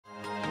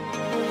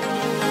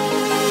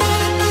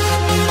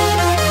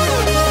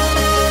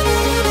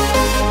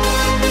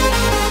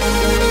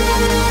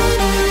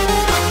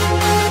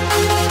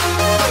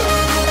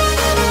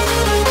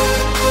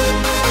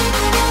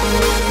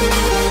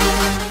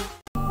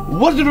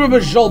What's up,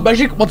 everybody? Joel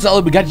Magic, what's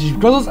up,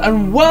 brothers,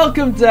 and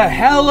welcome to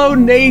Hello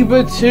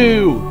Neighbor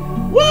 2.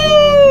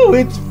 Woo!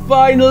 It's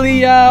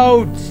finally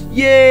out!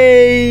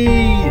 Yay!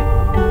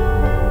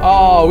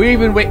 Oh, we've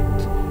been waiting.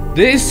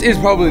 This is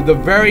probably the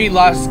very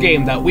last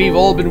game that we've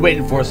all been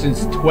waiting for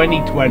since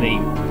 2020.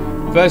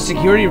 First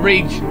Security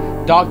Breach,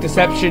 Dark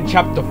Deception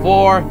Chapter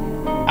 4,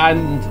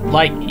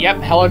 and yep,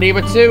 Hello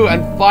Neighbor 2,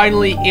 and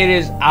finally it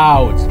is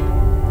out.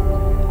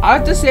 I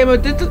have to say, I'm a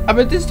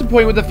bit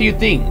disappointed with a few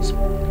things.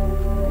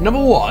 Number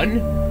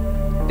one,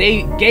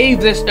 they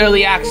gave this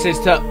early access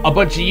to a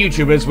bunch of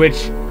YouTubers,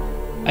 which,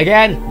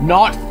 again,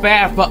 not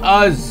fair for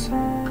us.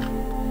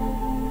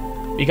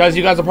 Because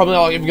you guys are probably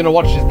not even going to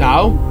watch this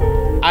now.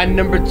 And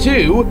number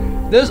two,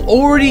 there's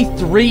already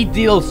 3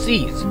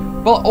 DLCs.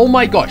 But oh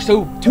my gosh,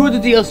 so 2 of the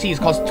DLCs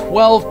cost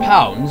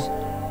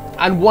 £12,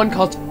 and 1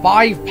 costs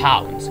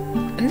 £5.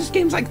 And this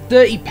game's like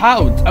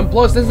 £30. And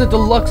plus, there's a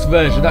deluxe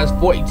version that's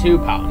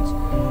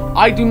 £42.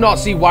 I do not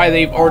see why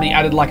they've already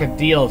added like a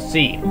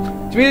DLC.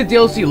 To me, the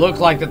DLC looks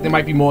like that there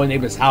might be more in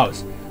Neighbor's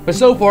house. But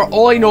so far,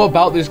 all I know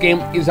about this game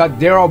is that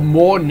there are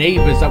more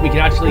neighbors that we can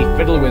actually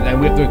fiddle with and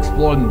we have to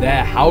explore in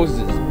their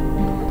houses.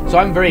 So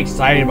I'm very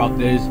excited about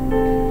this.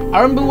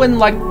 I remember when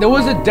there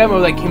was a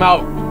demo that came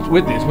out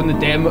with this, when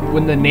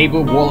the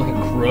neighbor wore like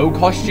a crow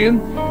costume.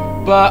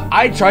 But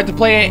I tried to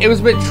play it, it was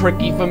a bit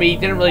tricky for me,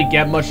 didn't really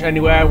get much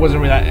anywhere, it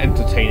wasn't really that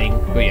entertaining.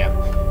 But yeah.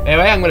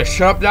 Anyway, I'm gonna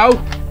shut up now,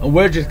 and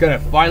we're just gonna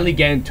finally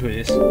get into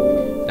this.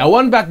 Now,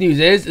 one bad news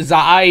is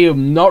that I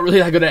am not really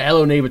that good at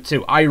Hello Neighbor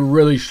 2. I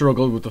really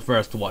struggled with the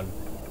first one.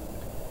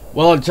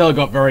 Well, until it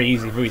got very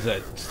easy for me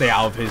to stay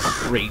out of his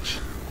reach.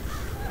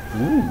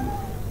 Ooh.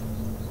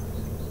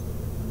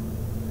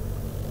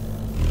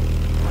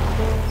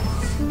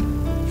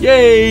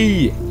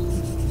 Yay!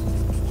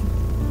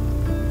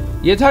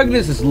 The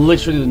antagonist is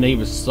literally the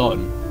neighbor's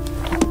son.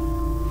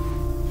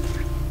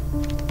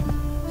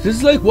 This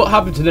is like what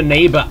happened to the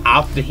neighbor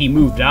after he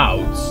moved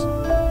out.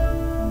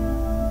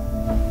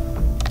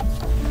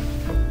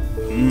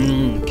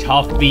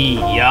 Coffee,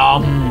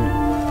 yum.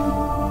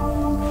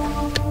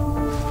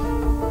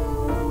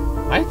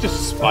 Am I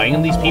just spying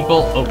on these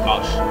people? Oh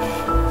gosh.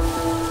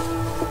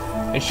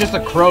 It's just a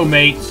crow,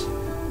 mate.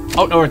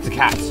 Oh no, it's a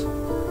cat.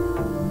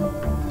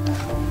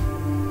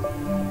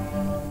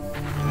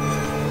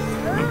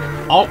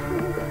 Oh.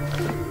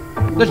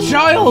 The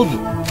child!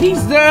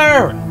 He's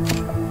there!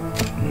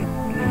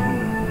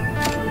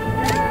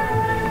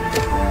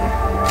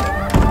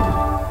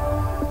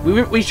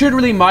 We should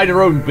really mind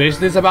our own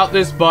business about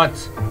this, but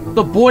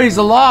the boy's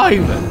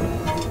alive!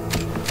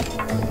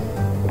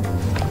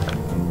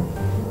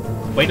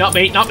 Wait, not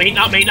me, not me,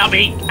 not me, not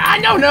me! Ah,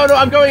 no, no, no,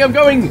 I'm going!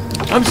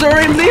 I'm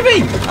sorry, I'm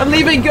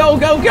leaving, go!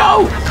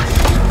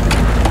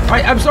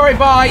 Right, I'm sorry,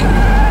 bye!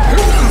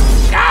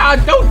 Ah,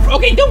 don't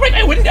break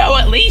my window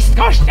at least,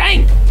 gosh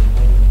dang!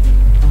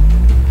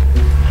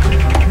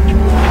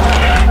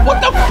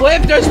 What the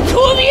flip, there's 2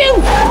 of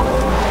you!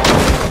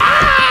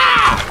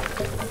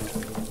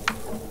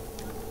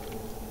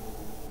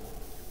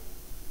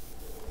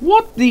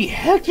 What the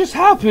heck just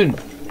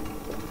happened?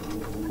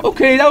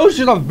 Okay, that was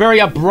just a very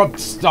abrupt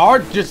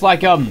start. Just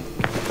like,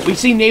 we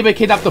see Neighbor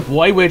kidnap the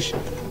boy, which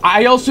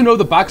I also know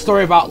the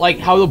backstory about, like,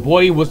 how the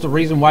boy was the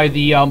reason why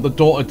the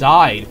daughter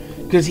died.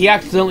 Because he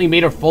accidentally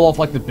made her fall off,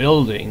 like, the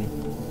building.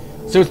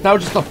 So it's now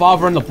just the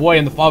father and the boy,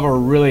 and the father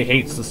really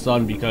hates the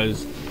son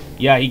because,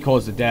 yeah, he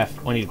caused the death.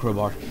 I need a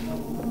crowbar.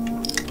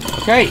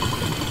 Okay.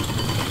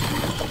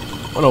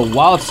 What a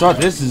wild start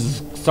this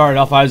is started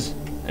off as.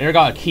 I never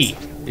got a key.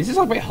 Is this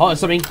like a bit hot or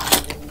something?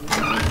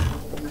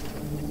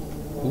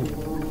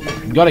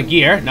 Ooh. Got a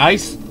gear,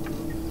 nice.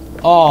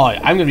 Oh,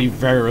 I'm gonna be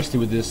very rusty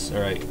with this.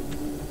 Alright.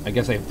 I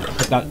guess I have to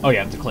put that. Oh,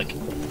 yeah, I have to click.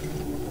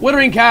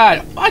 Withering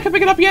cat! I can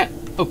pick it up yet?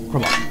 Oh,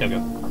 come on. There we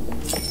go.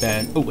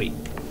 Then. Oh, wait.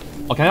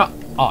 Oh, can I not?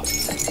 Oh.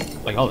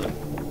 Like, hold on.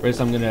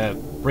 First, I'm gonna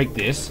break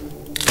this.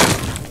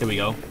 There we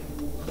go.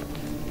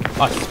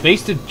 Oh,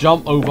 space to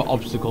jump over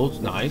obstacles.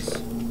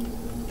 Nice.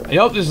 I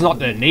hope this is not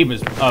the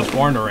neighbor's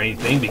barn or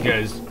anything,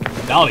 because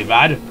that'll be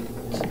bad.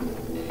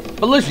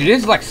 But literally,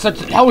 this is like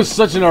that was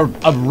such an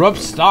abrupt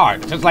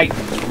start. Just like,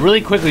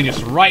 really quickly,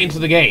 just right into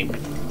the game.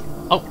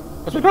 Oh,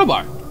 where's my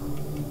crowbar?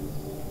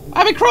 I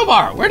have a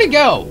crowbar! Where'd it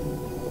go?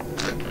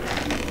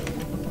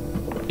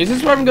 Is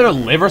this where I'm gonna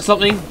live or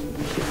something?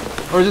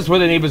 Or is this where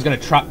the neighbor's gonna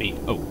trap me?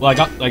 Oh, well, I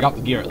got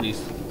the gear at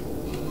least.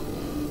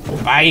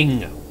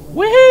 Bang!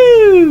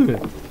 Woohoo!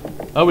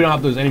 Oh, we don't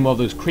have any more of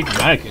those creepy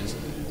mannequins.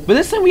 But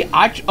this time we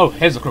actually... Oh,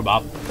 here's the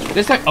crowbar.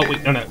 This time... Oh,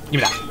 wait, no, give me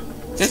that.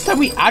 This time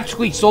we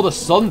actually saw the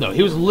sun, though.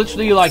 He was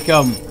literally like,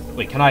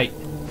 Wait, can I...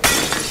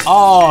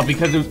 Oh,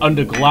 because it was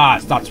under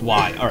glass. That's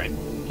why. Alright.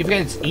 Keep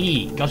forgetting it's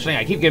E. Gosh dang,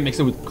 I keep getting mixed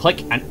up with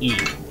click and E.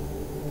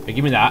 Okay,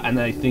 give me that, and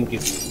then I think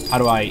it's... How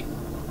do I...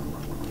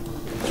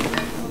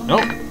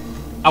 Nope.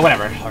 Oh,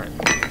 whatever.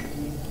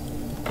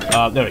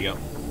 Alright. There we go.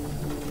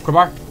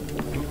 Crowbar?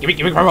 Give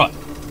me crowbar.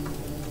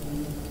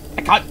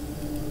 I can't...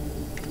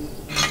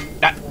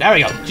 There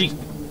we go. Jeez.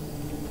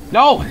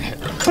 No!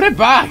 Put it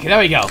back! There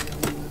we go.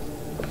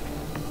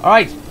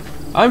 Alright.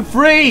 I'm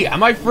free!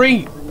 Am I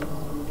free?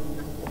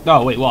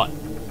 No, wait, what?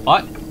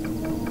 What?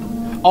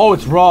 Oh,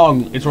 it's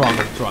wrong. It's wrong.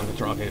 It's wrong. It's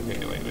wrong. Okay,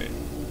 okay, wait.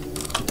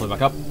 Pull it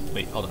back up.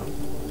 Wait, hold on.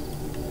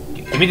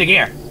 Give me the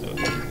gear.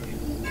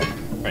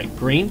 Right,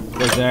 green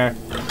goes there.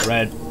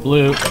 Red,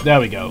 blue. There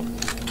we go.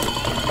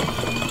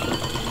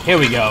 Here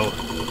we go.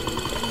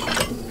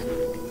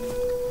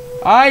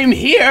 I'm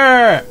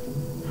here!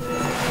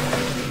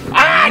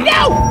 Ah,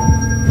 no!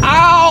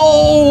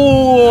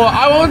 Ow!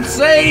 I won't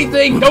say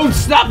anything! Don't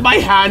snap my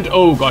hand!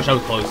 Oh gosh, I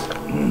was close.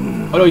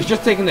 Oh no, he's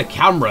just taking the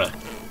camera.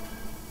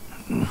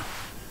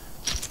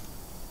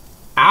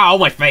 Ow,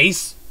 my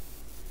face!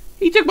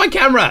 He took my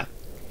camera!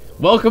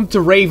 Welcome to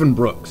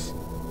Ravenbrooks.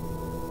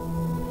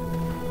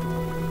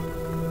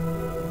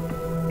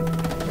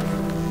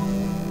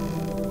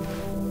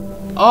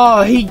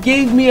 Oh, he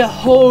gave me a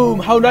home!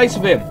 How nice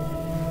of him!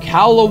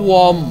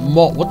 Calawam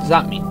Mott. What does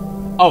that mean?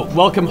 Oh,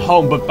 welcome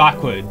home, but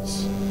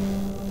backwards.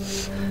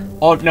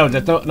 Oh, no,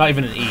 that's not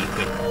even an E.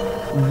 Wait.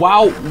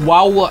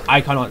 Wow,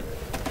 I cannot.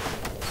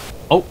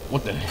 Oh,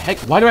 what the heck?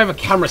 Why do I have a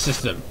camera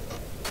system?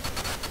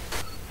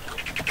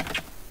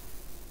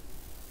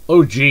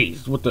 Oh,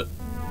 jeez. What the?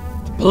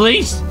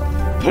 Police!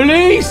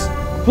 Police!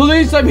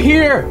 Police, I'm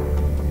here!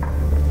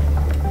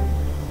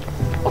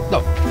 What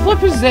the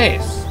flip is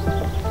this?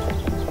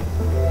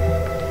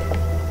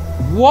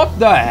 What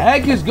the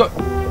heck is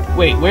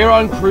Wait, we're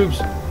on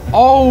Croups.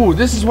 Oh,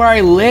 this is where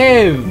I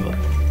live.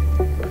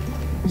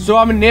 So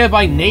I'm a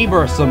nearby neighbor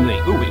or something.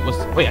 Ooh,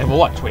 wait, I have a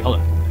watch. Wait, hold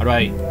on. How do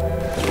I...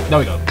 There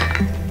we go.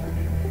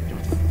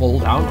 Fall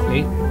down,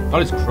 okay.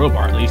 Got his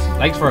crowbar at least.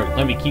 Thanks for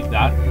letting me keep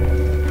that.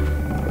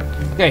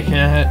 Okay,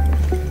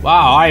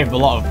 wow, I have a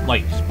lot of,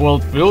 like,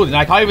 spoiled food, and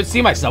I can't even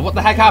see myself. What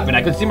the heck happened?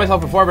 I could see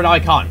myself before, but now I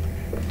can't.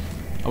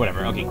 Oh,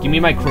 whatever. Okay, give me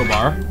my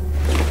crowbar.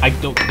 I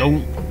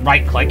don't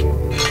right-click.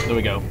 There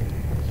we go.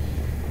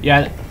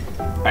 Yeah.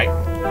 Right.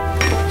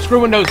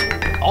 Screw windows.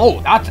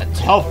 Oh, that's a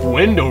tough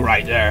window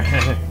right there.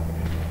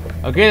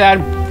 Okay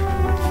then.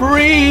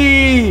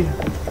 Free!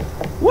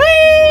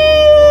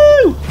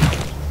 Woo!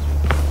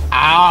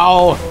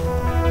 Ow!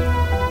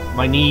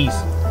 My knees.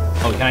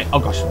 Oh, can I? Oh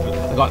gosh,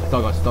 I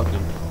got stuck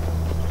in.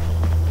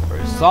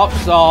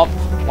 Stop.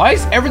 Why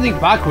is everything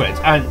backwards?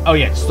 And oh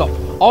yeah, stop.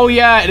 Oh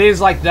yeah, it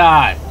is like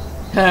that.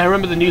 I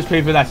remember the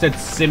newspaper that said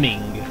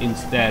simming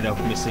instead of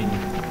missing.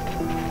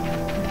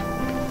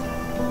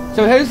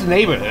 So here's the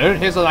neighborhood.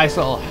 Here's a nice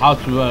little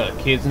house with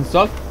kids and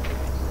stuff.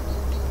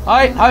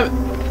 Hi,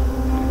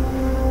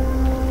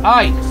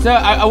 sir.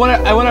 I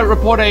wanna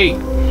report a.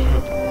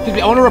 Excuse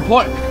me. I wanna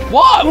report.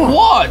 What?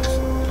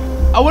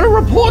 I wanna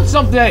report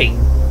something.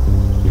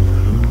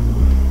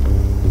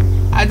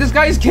 This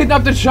guy has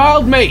kidnapped a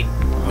child, mate.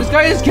 This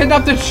guy has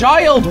kidnapped a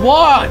child.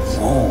 What?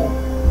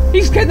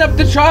 He's kidnapped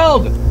the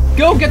child.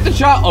 Go get the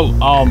child.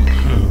 Oh,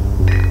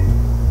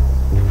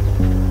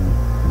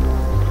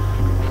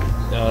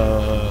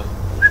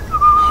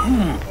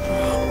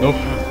 Nope.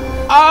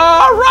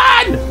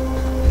 Run!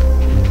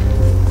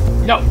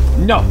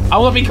 No, I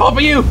won't be caught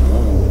by you.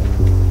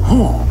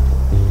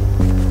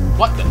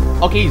 What the?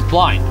 Okay, he's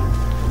blind.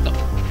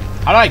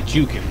 How did I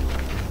juke him?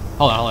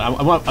 Hold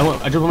on.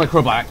 I just want my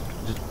crowbar.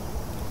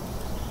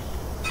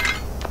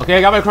 Okay,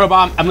 I got my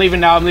crowbar. I'm leaving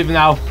now.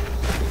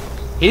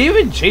 He didn't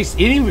even chase.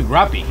 He didn't even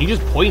grab me. He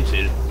just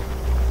pointed.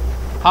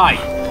 Hi.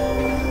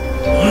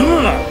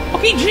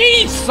 Okay,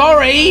 jeez.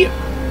 Sorry.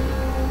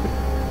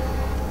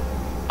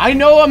 I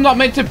know I'm not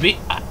meant to be.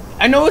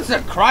 I know it's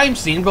a crime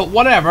scene, but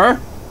whatever.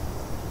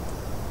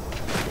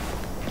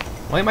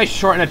 Why am I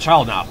shorting a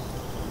child now?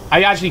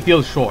 I actually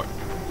feel short.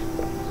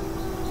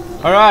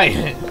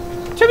 Alright.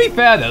 To be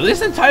fair though,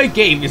 this entire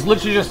game is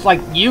literally just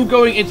like you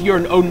going into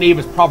your own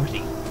neighbor's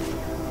property.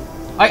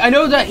 I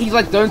know that he's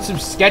like done some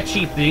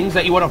sketchy things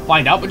that you want to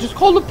find out, but just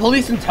call the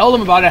police and tell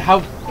them about it,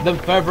 have them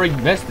further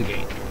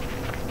investigate.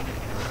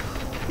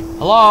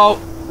 Hello?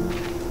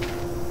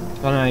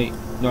 Can I?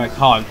 No, I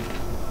can't.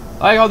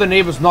 I like how the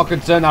neighbor's not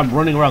concerned I'm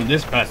running around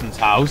this person's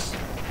house.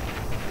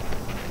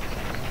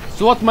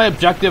 So what's my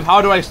objective?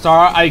 How do I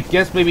start? I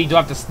guess maybe you do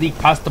have to sneak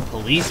past the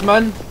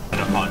policeman?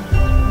 Come on.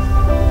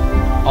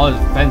 Oh,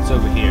 there's a fence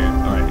over here.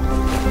 Alright.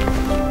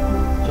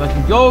 So I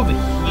can go over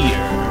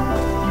here.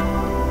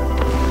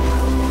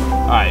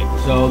 Alright,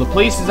 so the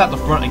police is at the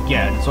front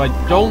again. So I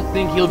don't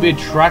think he'll be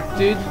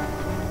attracted.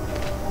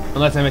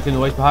 Unless I make a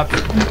noise, perhaps.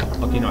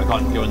 Okay, no, I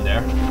can't go in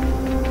there.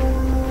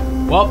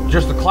 Well,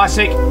 just the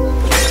classic.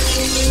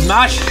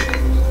 Smash!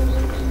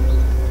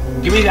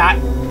 Give me that.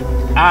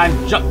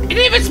 And jump. It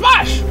didn't even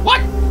smash!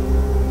 What?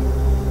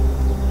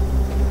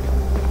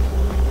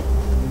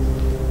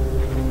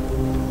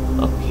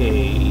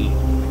 Okay.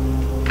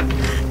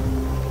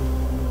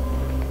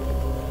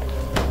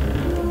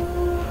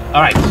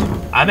 Alright,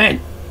 I'm in.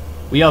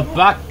 We are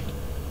back.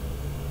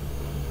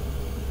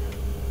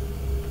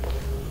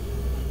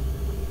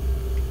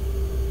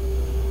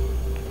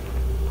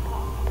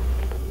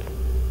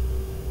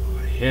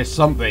 Here's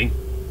something.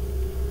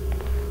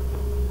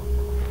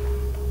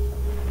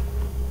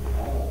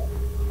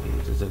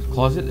 There's a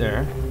closet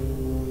there.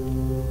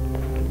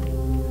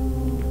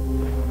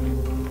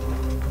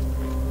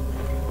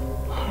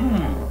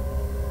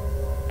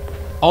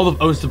 All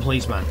of O's the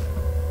policeman.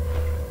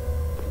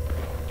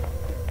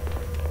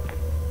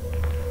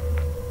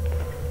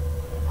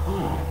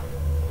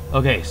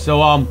 Okay,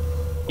 so,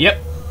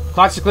 yep.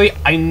 Classically,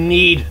 I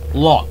need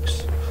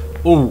locks.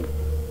 Ooh.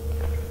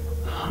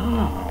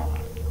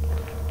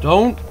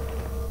 Don't.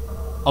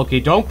 Okay,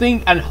 don't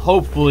think, and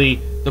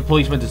hopefully the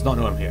policeman does not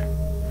know I'm here.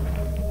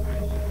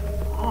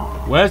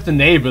 Where's the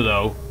neighbor,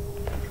 though?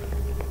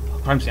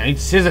 Crime scene. I need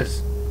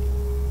scissors.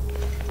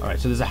 Alright,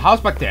 so there's a house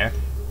back there.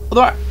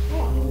 Although I...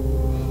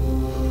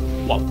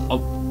 Whoa.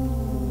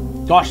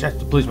 Oh. Gosh, that's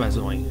the policeman's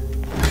annoying.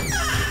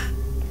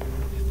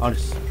 Found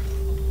this.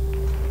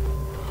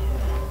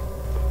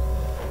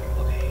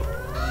 Okay.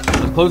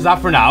 Let's close that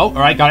for now.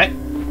 Alright, got it.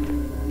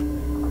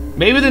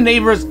 Maybe the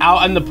neighbor's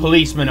out and the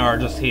policemen are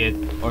just here.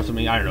 Or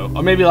something, I don't know.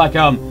 Or maybe like,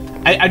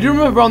 I do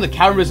remember on the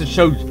cameras it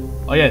showed...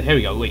 Oh yeah, here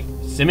we go. Wait,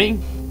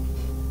 simming?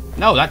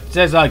 No, that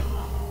says, oh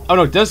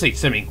no, it does say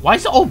simming. Why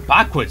is it all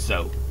backwards,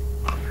 though?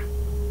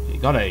 You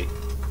got a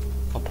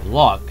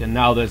block, and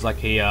now there's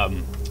like a,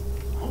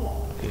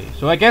 Okay,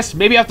 so I guess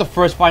maybe I have to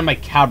first find my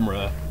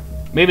camera.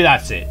 Maybe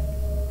that's it.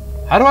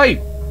 How do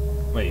I...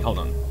 Wait, hold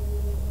on.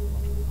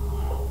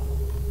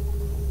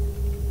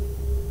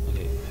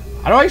 Okay.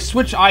 How do I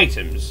switch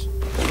items?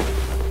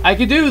 I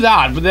could do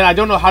that, but then I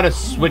don't know how to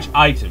switch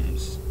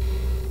items.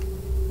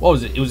 What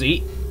was it? It was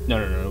E?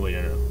 No, wait,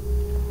 no.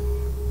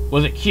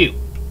 Was it Q?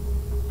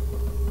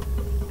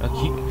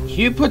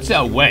 Q puts it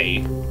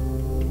away.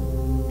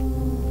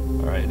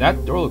 Alright,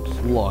 that door looks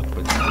locked,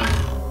 but...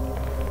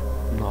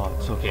 No,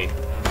 it's okay.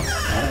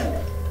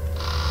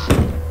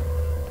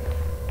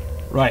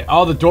 Right,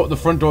 the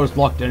front door is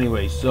locked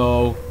anyway,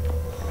 so...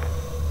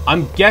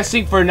 I'm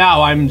guessing for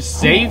now I'm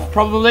safe,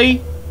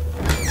 probably?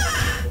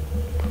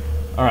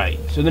 Alright,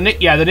 so the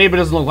neighbor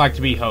doesn't look like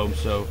to be home,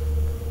 so...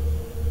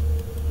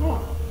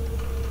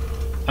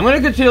 I'm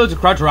gonna continue to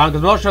crouch around,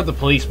 because I'm not sure if the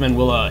policeman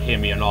will, hear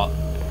me or not.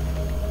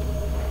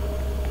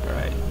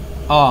 Alright.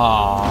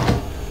 Aww.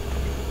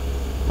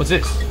 What's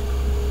this?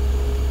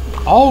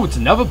 Oh, it's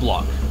another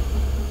block.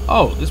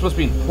 Oh, this must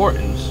be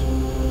important.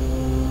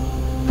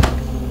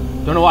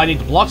 Don't know what I need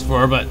the blocks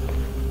for, but...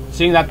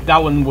 Seeing that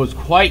that one was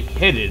quite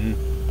hidden,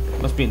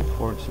 must be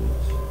important.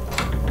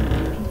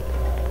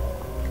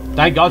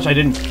 Thank gosh I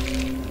didn't...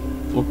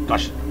 Oh,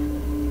 gosh.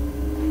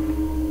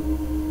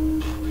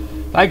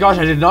 Thank gosh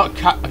I did not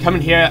come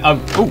in here,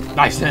 oh,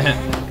 nice.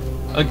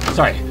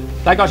 Sorry.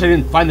 Thank gosh I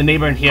didn't find the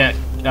neighbor in here,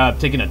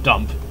 taking a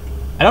dump.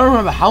 I don't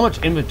remember how much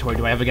inventory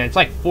do I have again. It's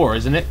like 4,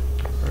 isn't it?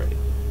 Alright.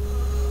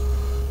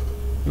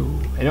 Ooh,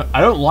 I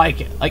don't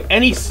like it. Like,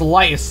 any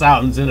slightest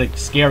sounds in a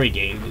scary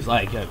game is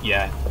like,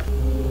 yeah.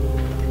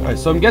 Alright,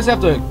 so I'm guessing I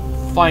have to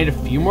find a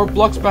few more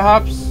blocks,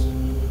 perhaps?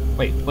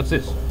 Wait, what's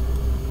this?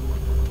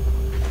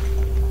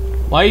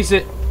 Why is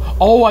it...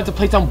 Oh, I have to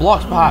place down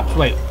blocks, perhaps.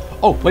 Wait.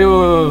 Oh,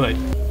 wait.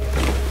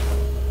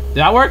 Did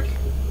that work?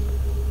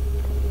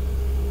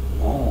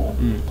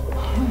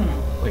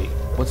 Wait,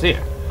 what's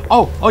here?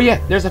 Oh yeah,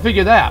 there's a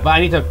figure there, but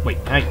I need to...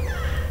 Wait, can I...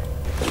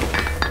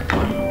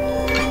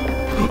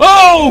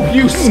 Oh,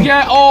 you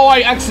scared... Oh,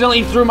 I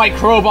accidentally threw my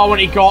crowbar when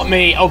he got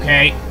me.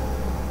 Okay.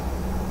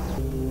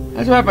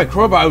 That's why I had my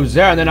crowbar. I was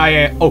there, and then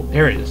I... Oh,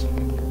 here it is.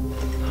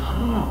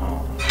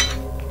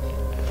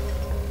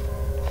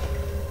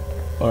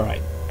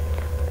 Alright.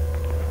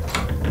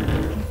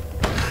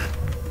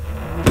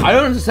 I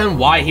don't understand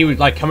why he would,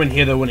 like, come in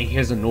here, though, when he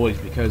hears a noise,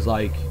 because,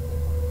 like...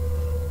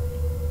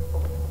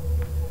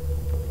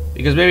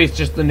 Because maybe it's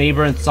just the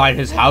neighbor inside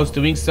his house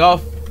doing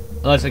stuff.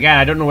 Unless, again,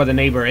 I don't know where the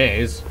neighbor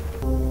is.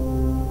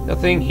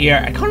 Nothing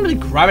here. I can't really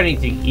grab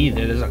anything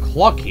either. There's a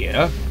clock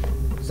here.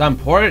 Is that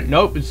important?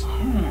 Nope, it's...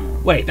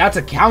 Wait, that's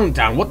a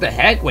countdown. What the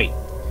heck? Wait.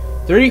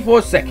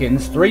 34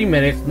 seconds, 3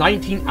 minutes,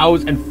 19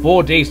 hours, and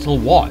 4 days till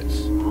what?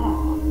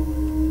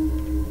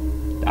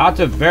 That's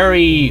a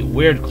very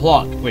weird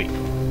clock. Wait.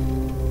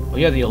 Oh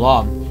yeah, the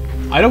alarm.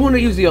 I don't want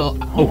to use the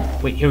oh,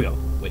 wait, here we go.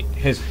 Wait,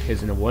 here's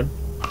another one.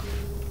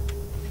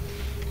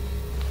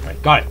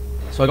 Alright, got it.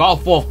 So I got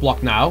a 4th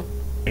block now.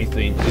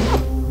 Anything.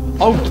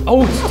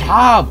 Oh, it's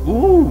tab!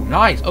 Ooh,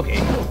 nice,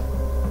 okay.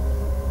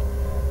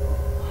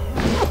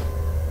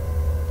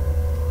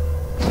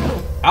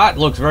 That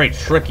looks very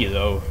tricky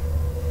though.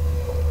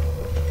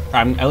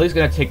 I'm at least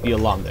gonna take the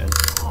alarm then.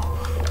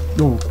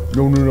 No.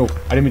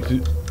 I didn't mean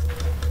to.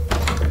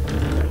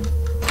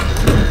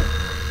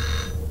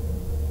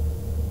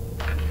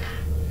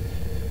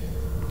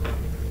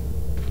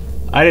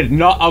 I did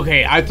not.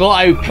 Okay, I thought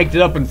I picked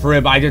it up and threw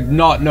it, but I did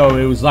not know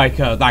it was like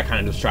that kind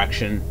of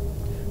distraction.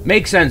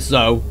 Makes sense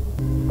though.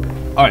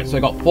 Alright, so I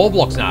got 4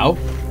 blocks now.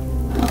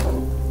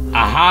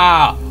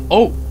 Aha!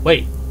 Oh,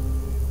 wait.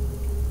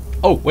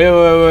 Oh, wait.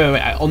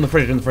 On the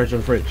fridge.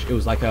 It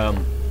was like,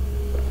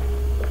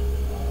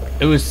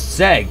 it was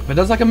seg, but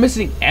there's like a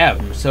missing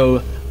M,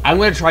 so I'm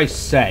gonna try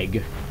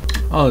seg.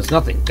 Oh, it's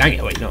nothing. Dang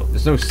it, wait, no,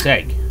 there's no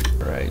seg.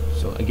 Alright,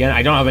 so again,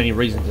 I don't have any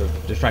reason to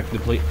distract the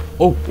police.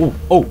 Oh.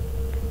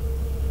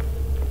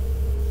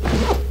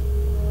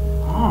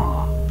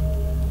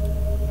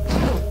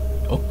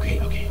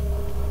 Okay.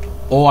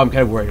 Oh, I'm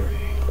kind of worried.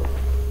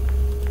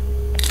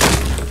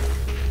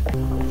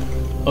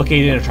 Okay,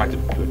 he didn't attract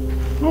him. Good.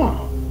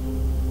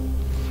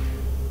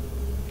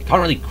 I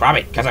can't really grab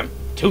it because I'm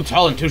too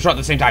tall and too short at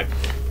the same time.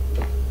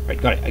 Right,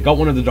 got it. I got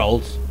one of the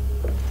dolls.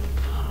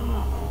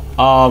 It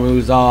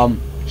was,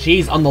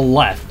 she's on the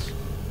left.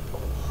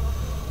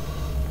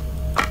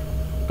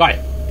 Got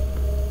it.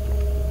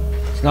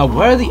 So now,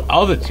 where are the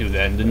other two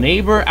then? The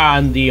neighbor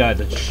and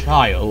the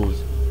child.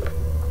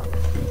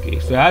 Okay,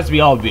 so it has to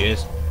be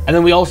obvious. And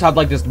then we also have,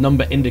 like, this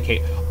number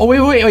indicate. Oh,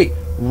 wait.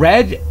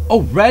 Red.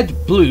 Oh,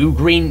 red, blue,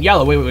 green,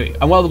 yellow. Wait.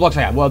 And what are the blocks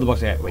I have? Wait.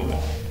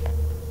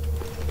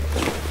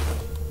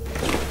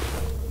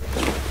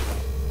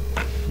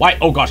 Why?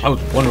 Oh, gosh, I was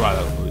wondering why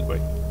that was.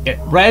 Wait. Yeah,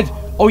 red.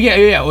 Oh,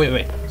 yeah.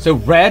 Wait. So,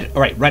 red.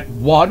 All right, red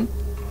 1,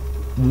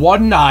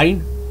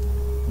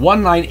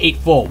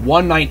 1984.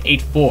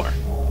 1984. All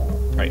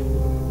right.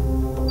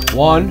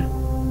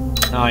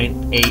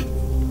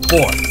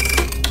 1984.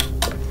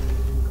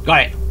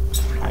 Got it.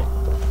 Alright.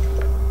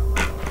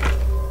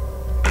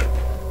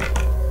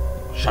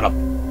 Shut up.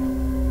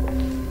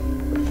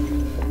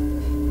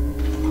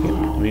 Okay,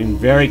 I'm being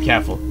very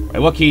careful.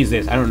 Alright, what key is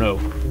this? I don't know.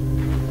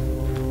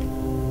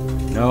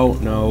 No.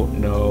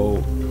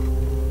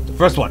 The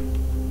first one.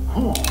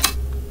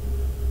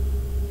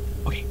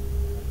 Okay.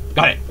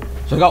 Got it.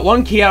 So I got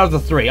one key out of the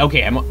 3.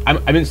 Okay,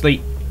 I'm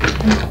instantly.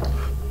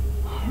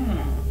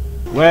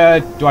 Where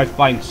do I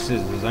find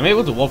scissors? I'm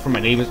able to walk from my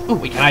neighbors. Oh,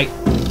 wait, can I?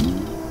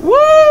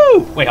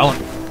 Woo! Wait, hold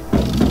on.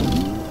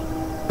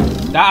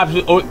 That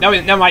absolutely. Oh,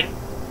 never mind.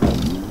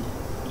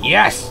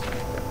 Yes.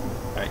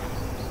 Alright.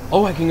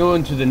 Oh, I can go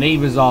into the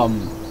neighbor's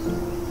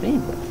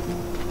thing.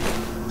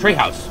 Tree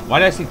house. Why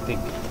did I say thing?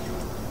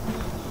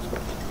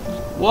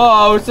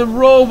 Whoa, it's a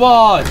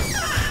robot.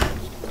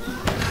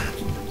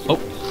 Oh.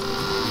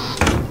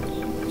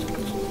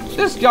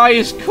 This guy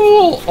is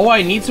cool. Oh,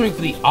 I need something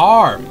for the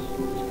arm.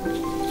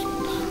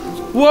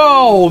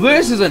 Whoa,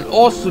 this is an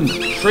awesome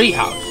tree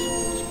house.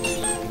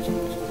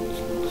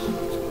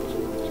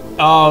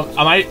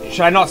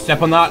 Should I not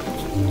step on that?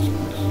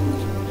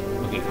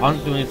 Okay,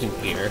 can't do anything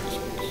here.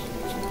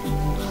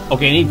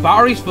 Okay, I need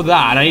batteries for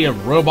that, and I need a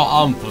robot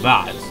arm for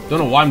that. Don't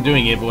know why I'm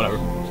doing it, but whatever.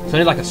 So I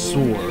need like a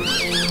sword.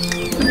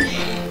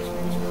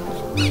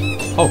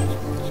 Oh.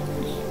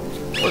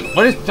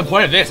 What is the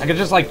point of this? I could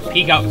just like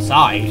peek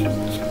outside.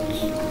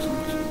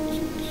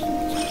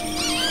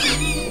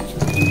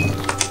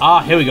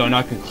 Ah, here we go. Now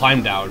I can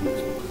climb down.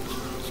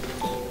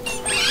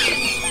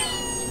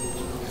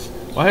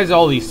 Why is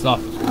all these stuff?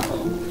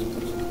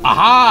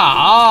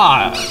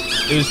 Aha!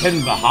 It was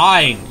hidden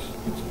behind.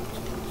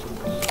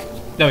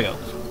 There we go.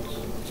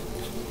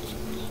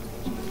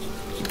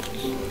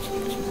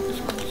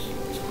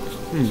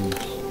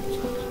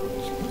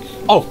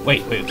 Oh,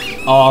 wait.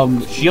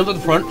 Shield at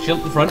the front.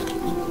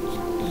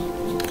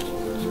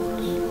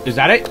 Is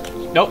that it?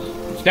 Nope.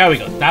 There we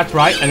go. That's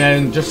right. And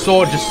then just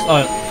sword,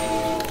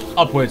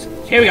 upwards.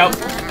 Here we go.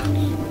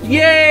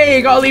 Yay!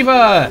 Got a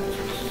lever!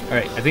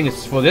 Alright, I think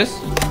it's for this.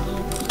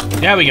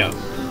 There we go.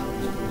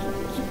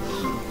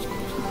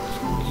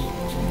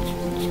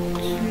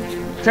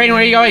 Train,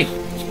 where are you going?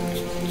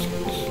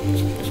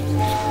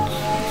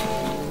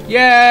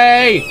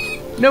 Yay!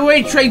 No,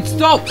 wait, train,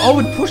 stop! Oh,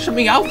 it pushed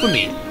something out for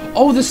me.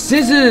 Oh, the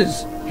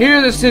scissors! Here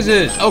are the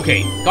scissors.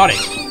 Okay, got it.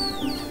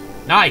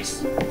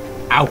 Nice.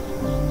 Ow.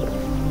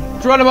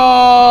 Geronimo!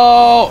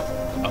 Oh.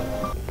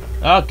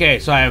 Okay,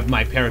 so I have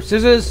my pair of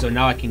scissors, so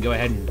now I can go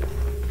ahead and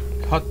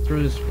cut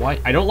through this white.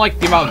 I don't like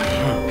the amount.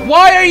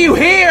 Why are you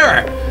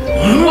here?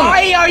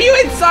 Why are you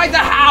inside the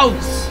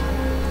house?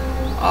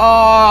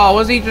 Oh,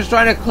 was he just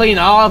trying to clean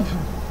up?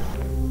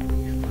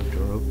 Front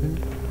door open.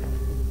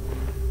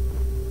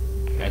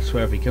 Okay, I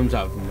swear if he comes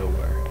out from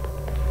nowhere.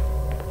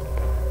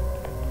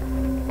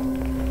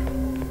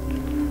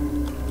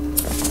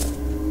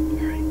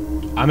 Alright.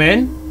 I'm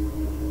in.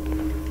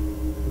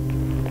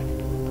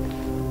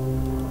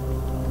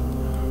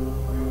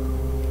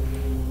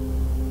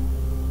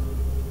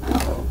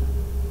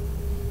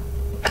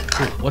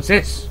 What's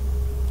this?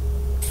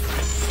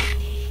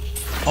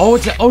 Oh,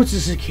 it's a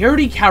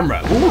security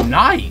camera. Ooh,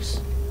 nice.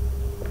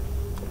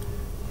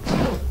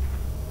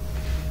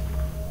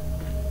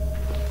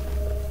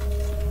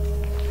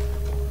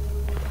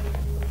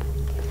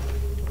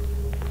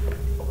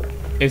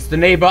 It's the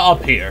neighbor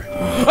up here.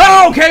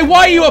 Oh, okay,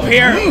 why are you up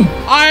here?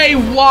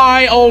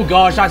 Why? Oh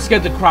gosh, that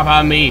scared the crap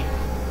out of me.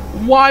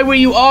 Why were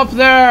you up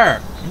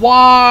there?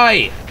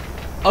 Why?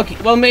 Okay,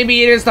 well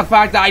maybe it is the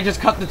fact that I just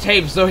cut the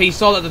tape, so he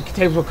saw that the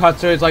tapes were cut,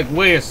 so he's like,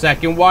 wait a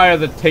second, why are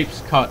the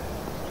tapes cut?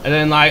 And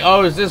then like,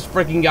 oh, it's this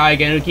freaking guy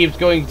again who keeps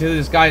going to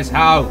this guy's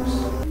house.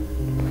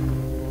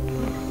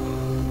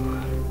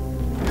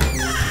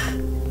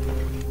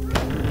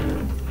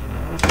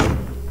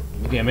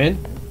 Okay, I'm in.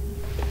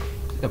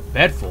 It's like a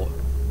bed full.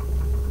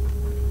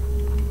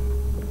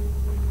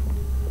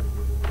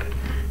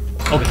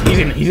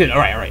 Okay, he's in.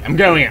 Alright, I'm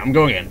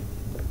going in.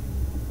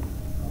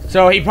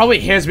 So he probably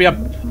hears me up.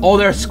 Oh,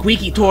 there are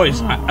squeaky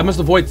toys. I must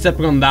avoid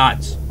stepping on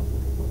that.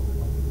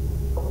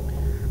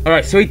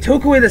 Alright, so he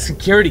took away the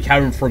security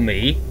camera from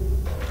me.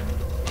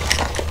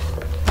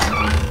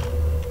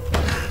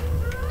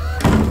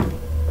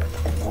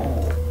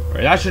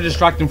 Right, that should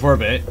distract him for a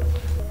bit.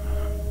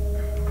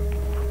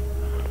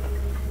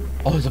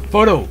 Oh, there's a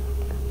photo.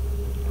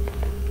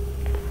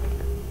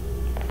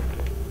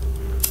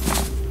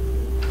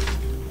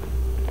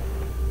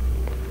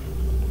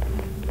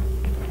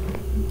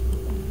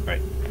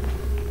 Right.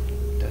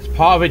 That's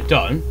part of it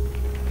done.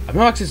 I've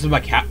no access to my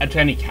to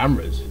any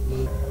cameras.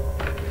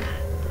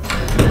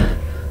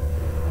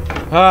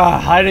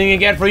 Hiding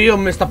again for you,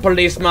 Mr.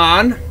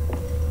 Policeman.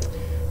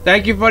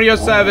 Thank you for your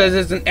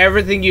services and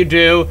everything you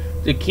do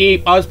to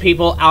keep us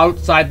people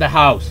outside the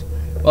house.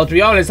 Well, to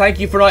be honest,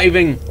 thank you for not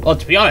even... Well,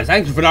 to be honest,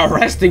 thank you for not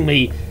arresting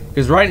me.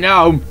 Because right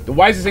now, the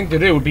wisest thing to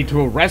do would be to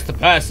arrest the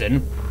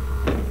person.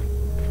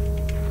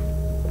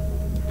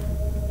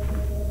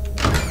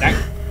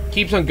 That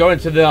keeps on going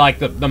to the, like,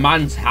 the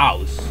man's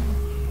house.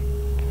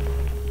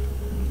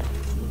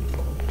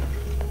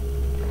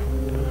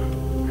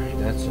 Right,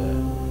 that's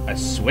a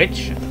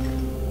switch.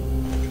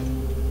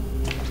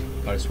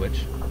 Got a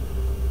switch.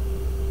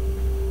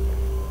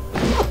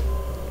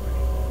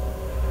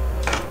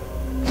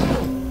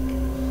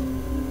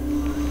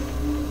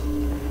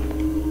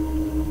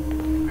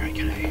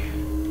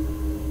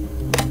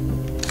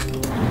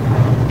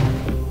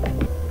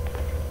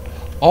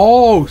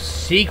 Oh,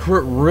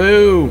 secret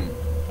room.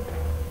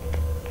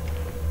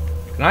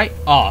 Can I?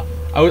 Oh,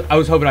 I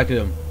was hoping I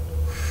could.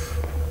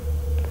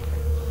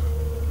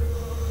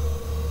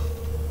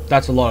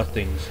 That's a lot of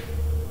things.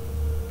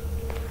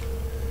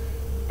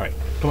 All right,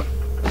 come on.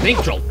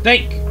 Think, Joel.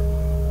 Think.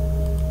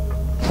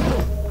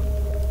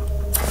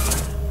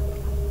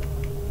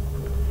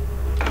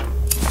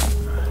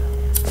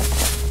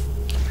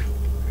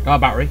 Got a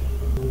battery.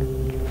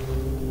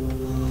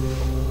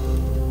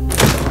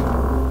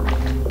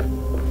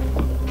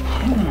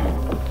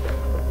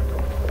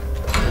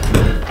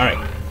 Alright.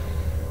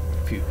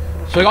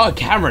 So I got a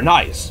camera,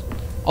 nice.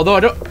 Although I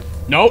don't...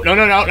 No.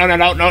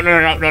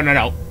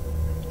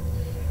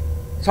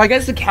 So I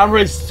guess the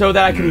camera is so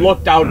that I can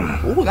look down...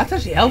 Oh, that's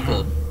actually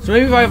helpful. So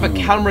maybe if I have a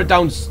camera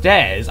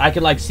downstairs, I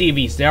can like see if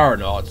he's there or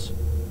not.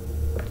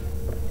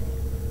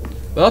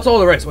 But that's all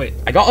there is. Wait,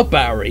 I got a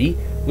battery,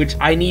 which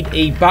I need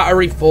a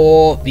battery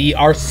for the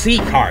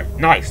RC car.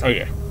 Nice, oh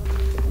yeah.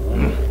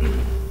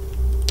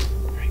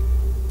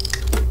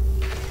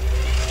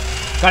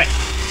 Got it.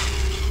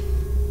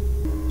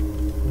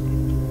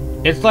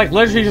 It's like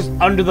literally just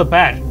under the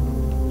bed.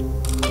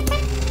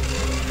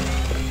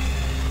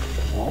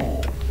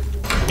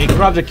 It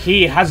grabbed a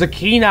key. It has a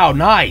key now.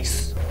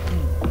 Nice.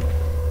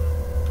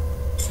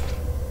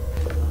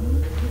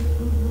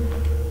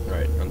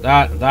 Right, and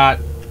that.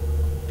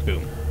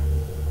 Boom.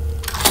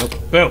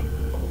 Nope. Boom.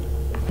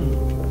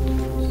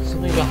 Is there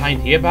something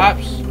behind here,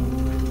 perhaps?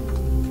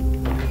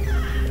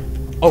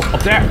 Oh,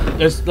 up there.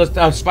 There's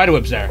spider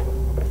webs there.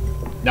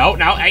 No,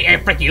 hey,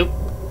 frick you.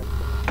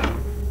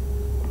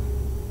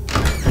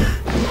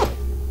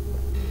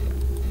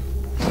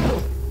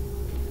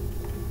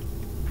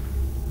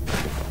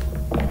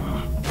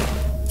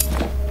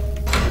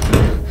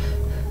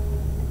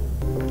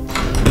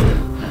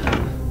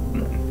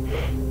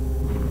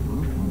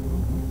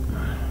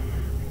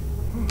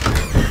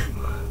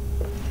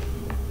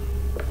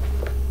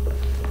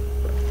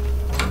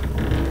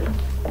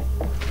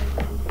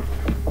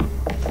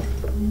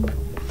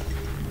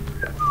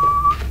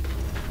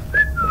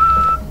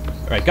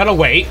 Right, gotta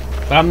wait,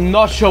 but I'm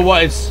not sure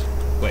what it's...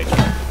 Wait.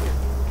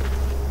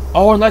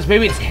 Oh, unless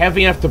maybe it's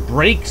heavy enough to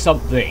break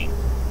something.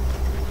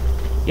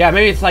 Yeah,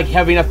 maybe it's like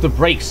heavy enough to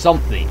break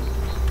something.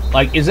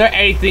 Like, is there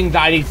anything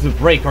that I need to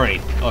break or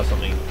anything? Or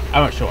something?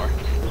 I'm not sure.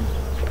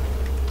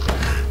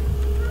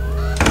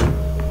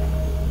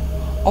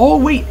 Oh,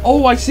 wait.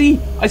 Oh, I see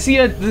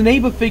the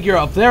neighbor figure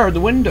up there in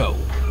the window.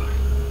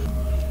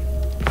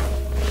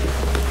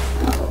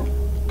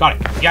 Got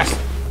it. Yes.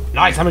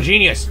 Nice, I'm a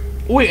genius.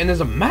 Oh, wait, and there's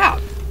a map.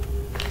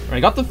 I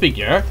got the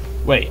figure.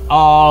 Wait,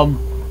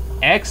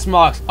 X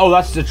marks... Oh,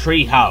 that's the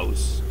tree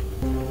house.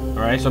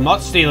 Alright, so I'm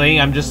not stealing,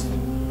 I'm just...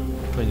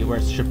 Wait, where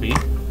it should be.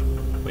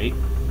 Wait.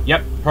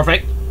 Yep,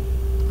 perfect.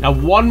 Now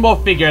one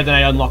more figure, then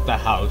I unlock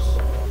that house.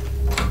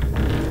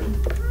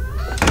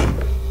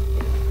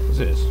 What's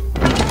this?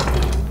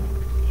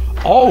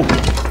 Oh!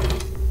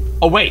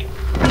 Oh, wait.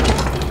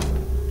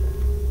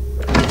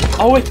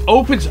 Oh, it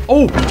opens...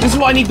 Oh, this is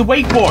what I need to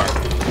wait for!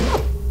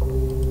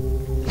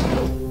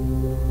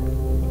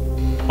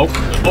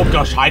 Oh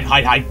gosh,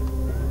 hide.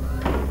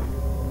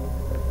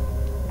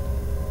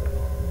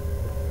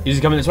 Is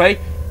he coming this way?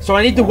 So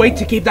I need to wait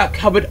to keep that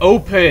cupboard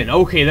open.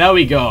 Okay, there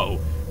we go.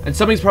 And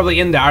something's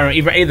probably in there. I don't know,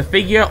 either A, the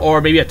figure, or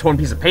maybe a torn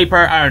piece of paper.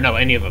 I don't know,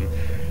 any of them.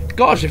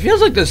 Gosh, it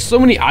feels like there's so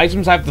many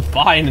items I have to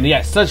find, and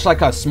yet such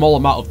like a small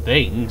amount of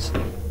things.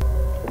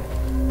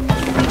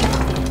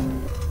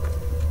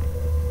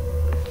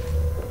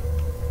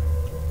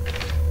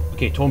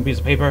 Okay, torn piece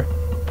of paper.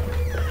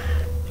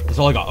 That's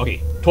all I got.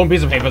 Okay, torn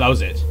piece of paper, that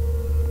was it.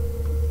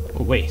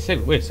 Oh, wait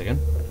a second.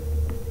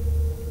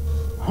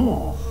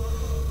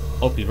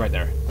 Oh, he's right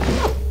there.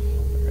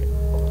 Right.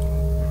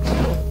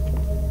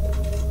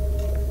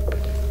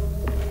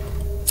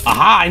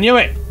 Aha, I knew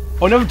it!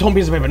 Oh, another torn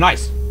piece of paper,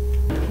 nice.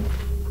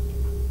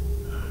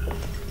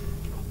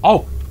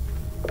 Oh.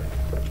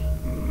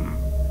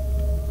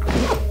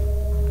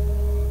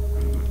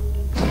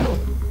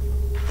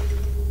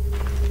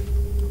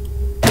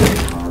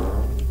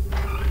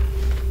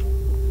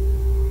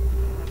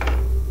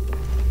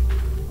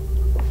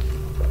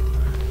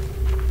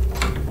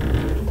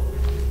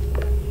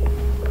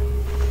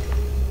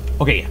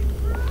 Okay.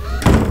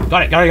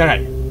 Got it.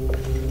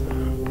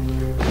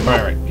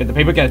 Alright. Get the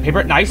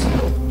paper. Nice.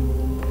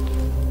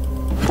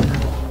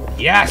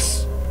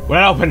 Yes! Will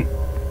it open?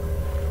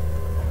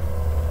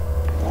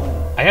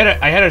 I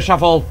hit a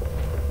shuffle.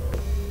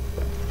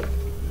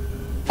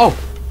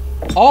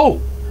 Oh!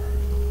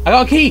 I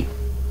got a key!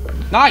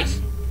 Nice!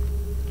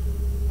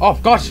 Oh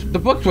gosh, the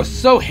book was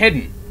so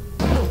hidden.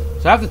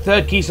 So I have the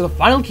third key, so the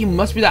final key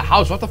must be that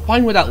house. I have to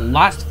find where that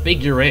last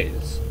figure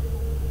is.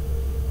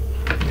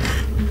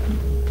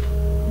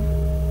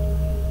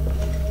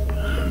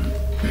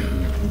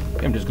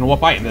 I'm just gonna walk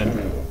by him then.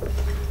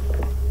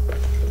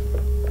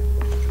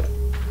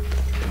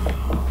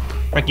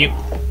 Thank you.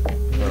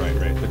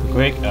 Alright,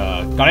 quick.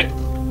 Got it?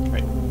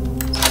 Right.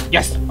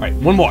 Yes! Alright,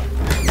 one more.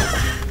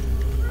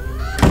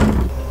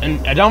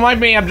 And don't mind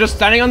me, I'm just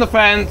standing on the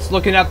fence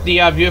looking at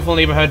the beautiful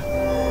neighborhood.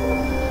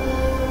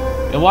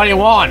 And what do you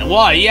want?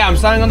 What? Yeah, I'm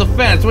standing on the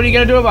fence. What are you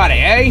gonna do about it,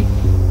 eh?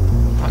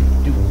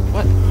 Dude,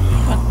 what?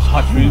 Don't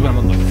touch me when I'm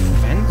on the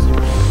fence,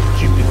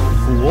 you stupid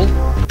fool.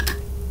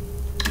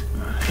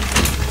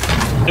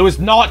 It was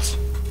not!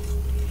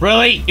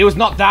 Really? It was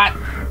not that?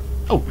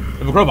 Oh, we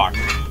have a crowbar.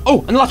 Oh,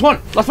 and the last one!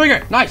 Last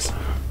figure! Nice!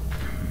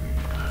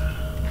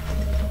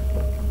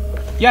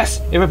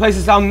 Yes! If I place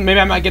this down, maybe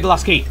I might get the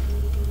last key.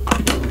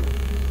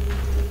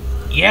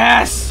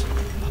 Yes!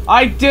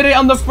 I did it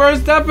on the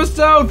first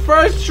episode!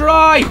 First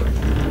try!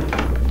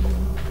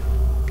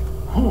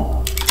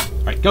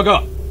 Alright,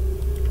 go.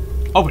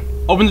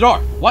 Open the door.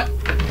 What?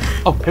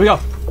 Oh, here we go.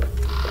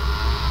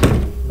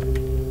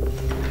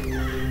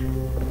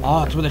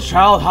 Oh, it's where the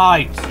child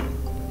hides.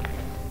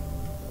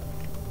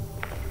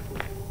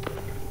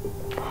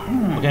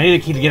 Okay, I need a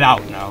key to get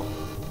out now.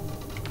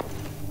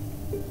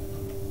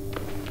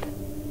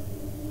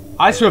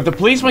 I swear, if the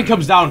policeman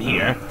comes down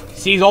here,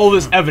 sees all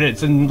this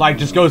evidence, and, like,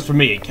 just goes for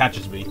me and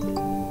catches me.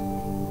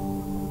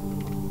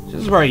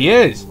 This is where he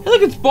is. Hey,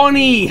 look, it's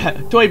Bunny!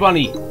 Toy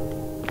Bunny!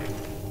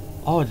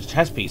 Oh, it's a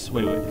chess piece.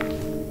 Wait.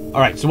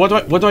 Alright, so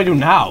what do I do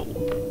now?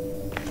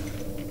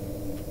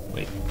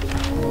 Wait.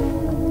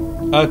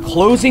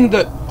 Closing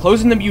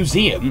the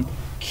museum.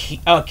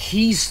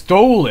 Key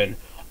stolen.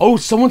 Oh,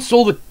 someone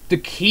stole the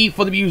key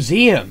for the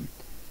museum.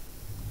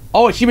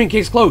 Oh, achievement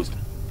case closed.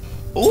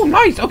 Oh,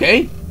 nice,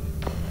 okay.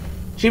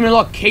 Achievement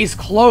lock, case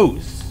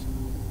closed.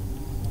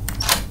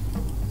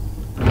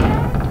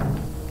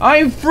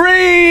 I'm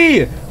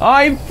free!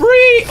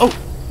 Oh,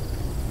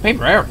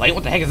 paper airplane,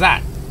 what the heck is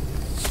that?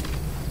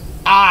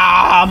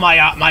 Ah, my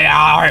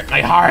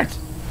heart.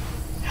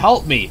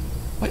 Help me.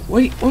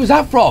 Wait, what was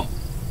that from?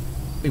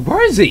 Wait,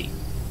 where is he?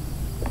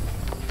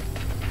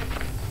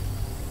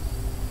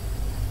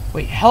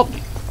 Wait, help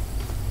me.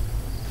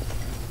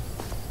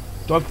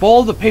 Do I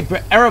follow the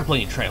paper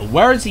airplane trail?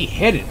 Where is he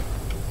hidden?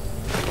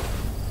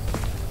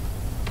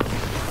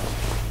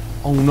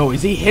 Oh no,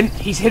 is he hidden?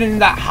 He's hidden in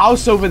that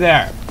house over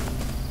there.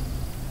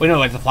 Wait,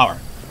 no, it's a flower.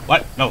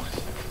 What? No.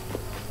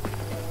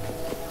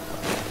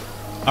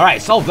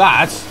 Alright, solve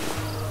that.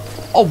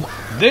 Oh,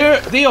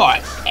 they are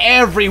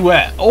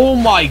everywhere. Oh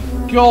my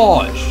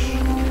gosh.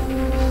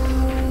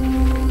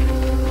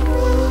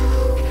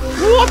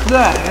 What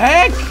the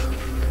heck?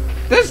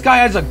 This guy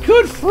has a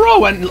good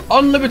throw and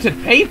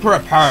unlimited paper,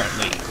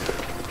 apparently.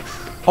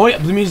 Oh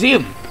wait, the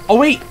museum. Oh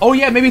wait, oh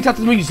yeah, maybe it's at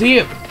the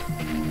museum.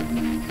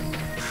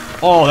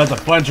 Oh, there's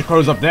a bunch of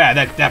crows up there.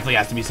 That definitely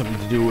has to be something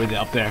to do with it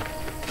up there.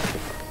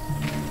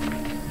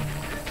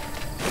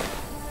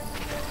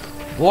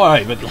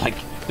 Boy, but like,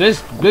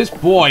 this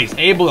boy is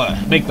able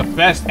to make the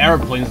best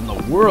airplanes in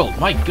the world.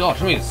 My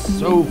gosh, I mean, it's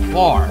so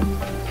far.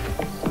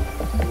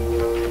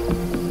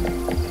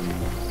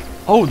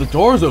 Oh, the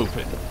door's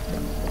open.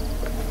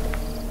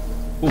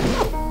 Ooh.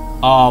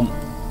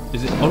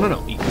 Is it? Oh no.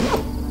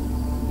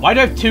 Why do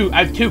I have two?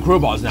 I have two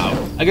crowbars now.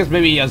 I guess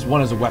maybe he has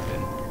one as a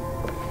weapon.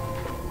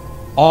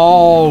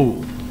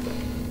 Oh.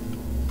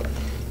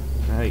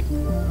 Right.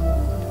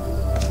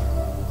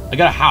 I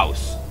got a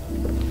house.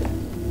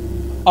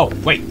 Oh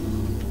wait.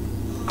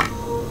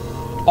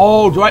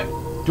 Oh, do I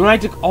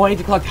need to? Oh, I need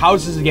to collect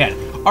houses again.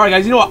 All right,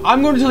 guys. You know what?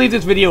 I'm going to leave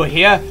this video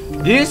here.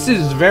 This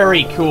is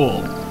very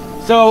cool.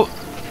 So,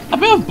 a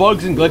bit of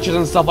bugs and glitches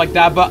and stuff like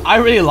that, but I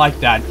really like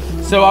that.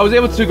 So I was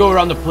able to go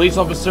around the police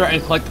officer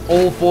and collect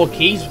all 4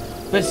 keys,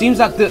 but it seems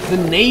that the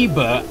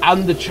neighbor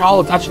and the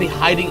child is actually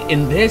hiding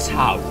in this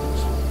house.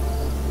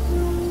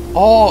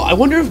 Oh, I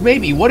wonder if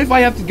maybe, what if I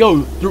have to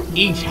go through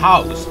each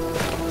house?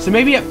 So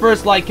maybe at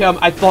first, like,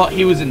 I thought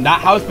he was in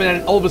that house, but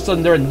then all of a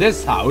sudden they're in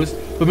this house,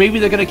 but maybe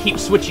they're gonna keep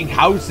switching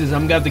houses and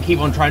I'm gonna have to keep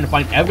on trying to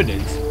find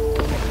evidence.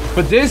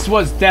 But this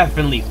was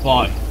definitely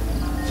fun.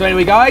 So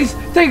anyway, guys,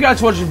 thank you guys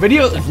for watching the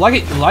video. If you like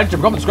it, like,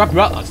 comment, subscribe,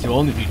 I'll see you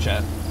all in the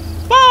future.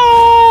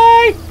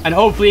 Bye! And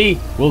hopefully,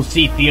 we'll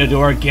see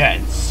Theodore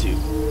again soon.